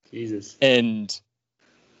 Jesus. And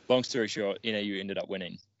long story short, NAU ended up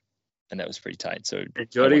winning, and that was pretty tight. So And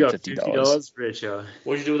Jordy won got $50 for a show.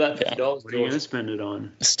 What'd you do with that Yeah. $50? What are you gonna spend it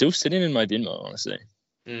on? still sitting in my Venmo, honestly.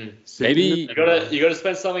 Mm. Maybe- You gotta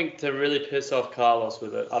spend something to really piss off Carlos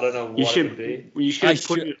with it. I don't know what You it would be. should. You I should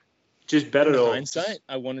put should- it. Just bet In it all. hindsight,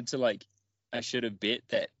 I wanted to I should have bet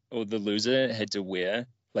that, or the loser had to wear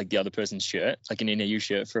like the other person's shirt, like an NAU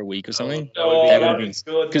shirt for a week or something, Oh, That that would've would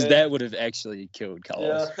be good. because man. that would have actually killed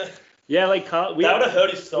Carlos. Yeah. Yeah, like Carl, That would have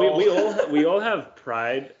hurt his soul. we all have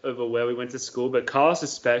pride over where we went to school, but Carlos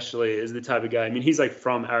especially is the type of guy. I mean, he's like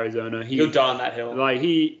from Arizona. He'll die on that hill. Like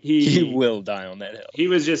He will die on that hill. He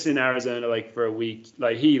was just in Arizona like for a week.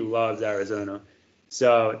 Like he loves Arizona,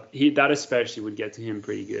 so that especially would get to him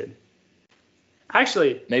pretty good.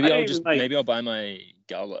 Actually, maybe I'll buy my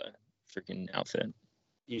gala freaking outfit.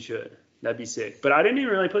 You should. That'd be sick. But I didn't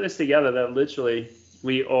even really put this together that literally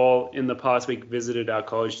we all in the past week visited our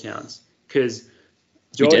college towns because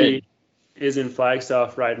Jordy is in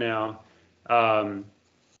Flagstaff right now. Ollie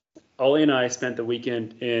and I spent the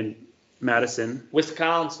weekend in Madison,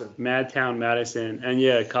 Wisconsin, Madtown, Madison, and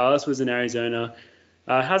yeah, Carlos was in Arizona.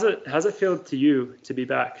 How's it feel to you to be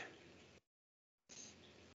back?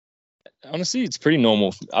 Honestly, it's pretty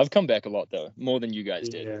normal. I've come back a lot though, more than you guys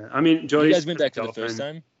did. Yeah, I mean, Jordy. You guys went back for the first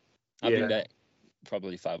time. I've been back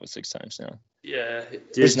probably 5 or 6 times now. Yeah,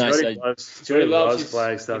 it's nice. Jordy loves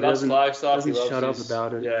Flagstaff. He loves Flagstaff. Doesn't shut up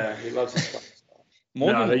about it. Yeah, he loves his Flagstaff.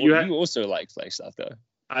 Morgan, you also like Flagstaff though.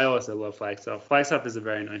 I also love Flagstaff. Flagstaff is a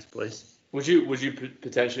very nice place. Would you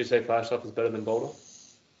potentially say Flagstaff is better than Boulder?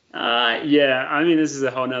 Yeah. I mean, this is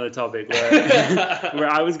a whole nother topic where where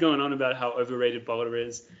I was going on about how overrated Boulder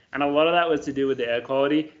is, and a lot of that was to do with the air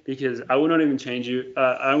quality. Because I would not even change you.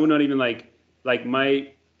 I would not even like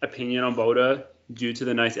my opinion on Boulder due to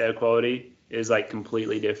the nice air quality is like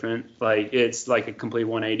completely different. Like it's like a complete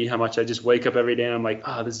 180. How much I just wake up every day and I'm like,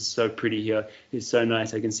 this is so pretty here. It's so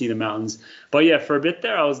nice. I can see the mountains. But yeah, for a bit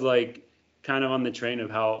there, I was like kind of on the train of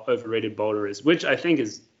how overrated Boulder is, which I think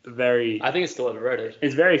is I think it's still overrated.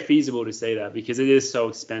 It's very feasible to say that because it is so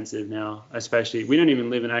expensive now. Especially, we don't even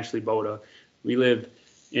live in actually Boulder. We live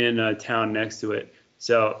in a town next to it.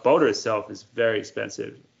 So Boulder itself is very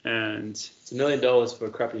expensive. And it's $1 million for a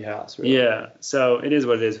crappy house. Really. Yeah, so it is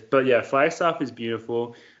what it is. But yeah, Flagstaff is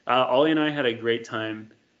beautiful. Ollie and I had a great time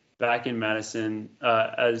back in Madison.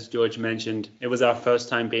 As George mentioned, it was our first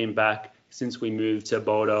time being back since we moved to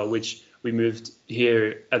Boulder, which we moved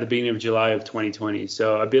here at the beginning of July of 2020.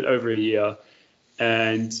 So a bit over a year.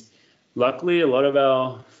 And luckily, a lot of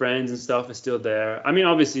our friends and stuff are still there. I mean,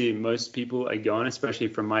 obviously, most people are gone, especially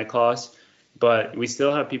from my class. But we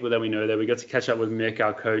still have people that we know there. We got to catch up with Mick,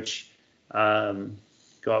 our coach, go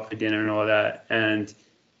out for dinner and all that. And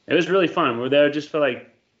it was really fun. We were there just for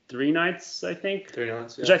like 3 nights, I think. 3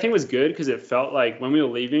 nights, yeah. Which I think was good because it felt like when we were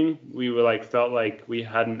leaving, felt like we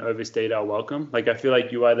hadn't overstayed our welcome. Like I feel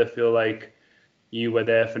like you either feel like you were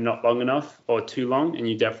there for not long enough or too long, and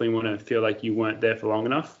you definitely want to feel like you weren't there for long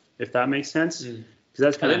enough, if that makes sense. Because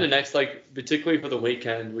that's kind of. And then the next, particularly for the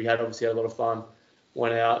weekend, we had a lot of fun.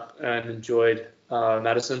 Went out and enjoyed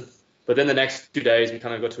Madison, but then the next 2 days we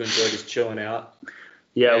kind of got to enjoy just chilling out.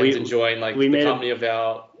 Yeah, we enjoying the company of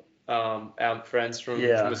our friends from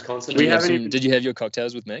Wisconsin. Did you have your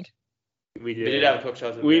cocktails with Meg? We did. We did have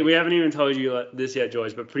cocktails with Meg. We haven't even told you this yet,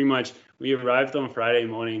 George, but pretty much we arrived on Friday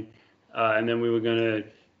morning, and then we were gonna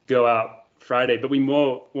go out Friday, but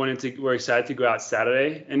we're excited to go out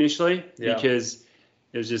Saturday initially because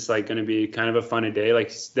it was just like gonna be kind of a fun day.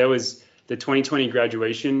 Like there was. The 2020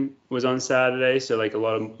 graduation was on Saturday, so like a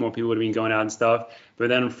lot of more people would have been going out and stuff. But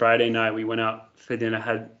then on Friday night, we went out for dinner,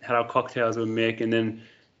 had our cocktails with Mick, and then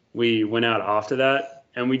we went out after that,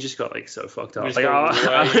 and we just got like so fucked up. Like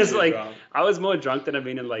I was more drunk than I've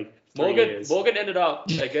been in like 3 years. Morgan ended up,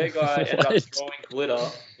 a gay guy ended up throwing glitter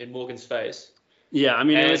in Morgan's face. Yeah, I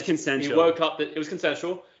mean it was consensual. He woke up. It was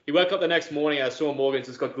consensual. He woke up the next morning. I saw Morgan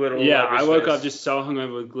just got glitter all over his face. Yeah, I woke up just so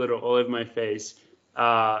hungover with glitter all over my face.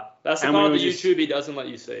 That's the part of the YouTube he doesn't let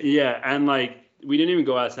you see. Yeah, and like we didn't even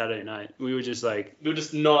go out Saturday night. We were just like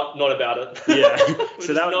not about it. Yeah.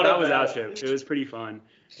 So that was our trip. It was pretty fun.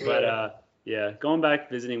 But going back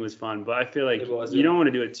visiting was fun. But I feel like you don't want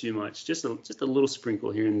to do it too much. Just a little sprinkle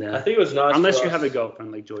here and there. I think it was nice. Unless you have a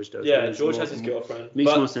girlfriend like George does. Yeah, George has his girlfriend.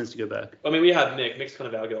 Makes more sense to go back. I mean, we have Mick. Mick's kind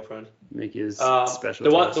of our girlfriend. Mick is special.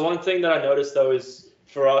 The one thing that I noticed though is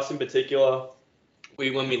for us in particular,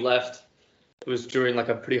 when we left. It was during like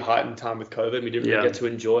a pretty heightened time with COVID. We didn't really get to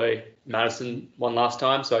enjoy Madison one last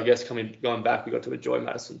time. So I guess going back, we got to enjoy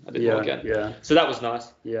Madison a bit more again. Yeah. So that was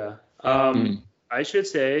nice. Yeah. I should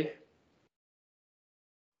say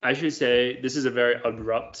this is a very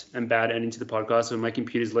abrupt and bad ending to the podcast. So my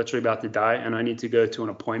computer's literally about to die and I need to go to an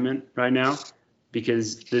appointment right now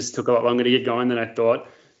because this took a lot longer to get going than I thought.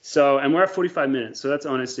 So, and we're at 45 minutes. So that's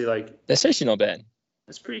honestly that's actually not bad.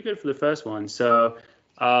 That's pretty good for the first one. So,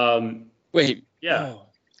 wait. Yeah.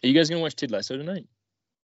 Are you guys going to watch Ted Lasso tonight?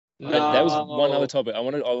 No. That was one other topic. I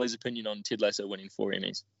wanted Ollie's opinion on Ted Lasso winning 4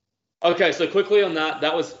 Emmys. Okay, so quickly on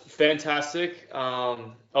that was fantastic.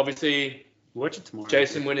 Obviously, watch it tomorrow.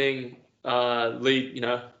 Jason winning lead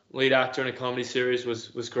lead actor in a comedy series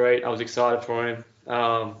was great. I was excited for him.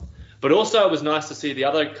 But also it was nice to see the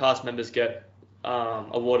other cast members get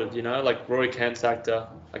awarded, like Roy Kent's actor.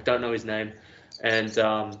 I don't know his name. And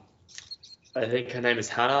I think her name is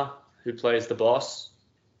Hannah, who plays the boss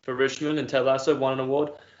for Richmond, and Ted Lasso won an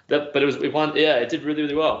award. It did really,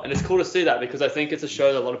 really well. And it's cool to see that because I think it's a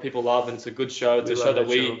show that a lot of people love and it's a good show. It's a show that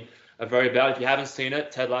we are very about. If you haven't seen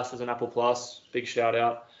it, Ted Lasso's on Apple Plus. Big shout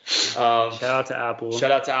out. Shout out to Apple.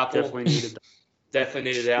 Definitely needed that.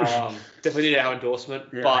 Definitely needed our endorsement.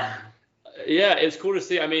 Yeah. But yeah, it's cool to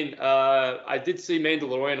see. I mean, I did see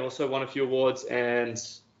Mandalorian also won a few awards, and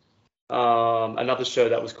another show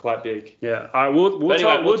that was quite big. Yeah. All right,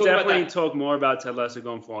 we'll definitely talk more about Ted Lasso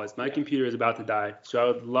going forward. My computer is about to die, so I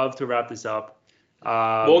would love to wrap this up.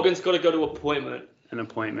 Morgan's got to go to an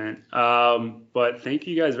appointment. But thank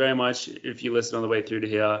you guys very much if you listened all the way through to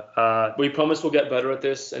here. We promise we'll get better at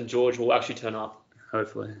this, and George will actually turn up.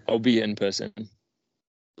 Hopefully. I'll be in person.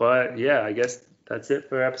 But yeah, I guess that's it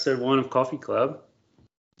for episode 1 of Coffee Club.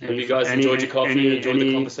 Hope you guys enjoyed your coffee, enjoyed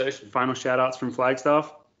the conversation. Final shout outs from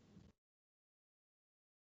Flagstaff?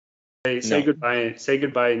 Say goodbye. Say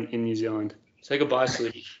goodbye in New Zealand. Say goodbye,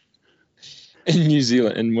 Sleepy. In New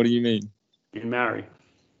Zealand, and what do you mean? In Maori.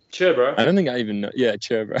 Cheer, bro. I don't think I even know. Yeah,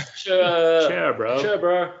 cheer, bro. Cheer, bro. Cheer,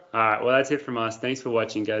 bro. All right, well, that's it from us. Thanks for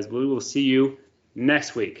watching, guys. We will see you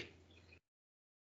next week.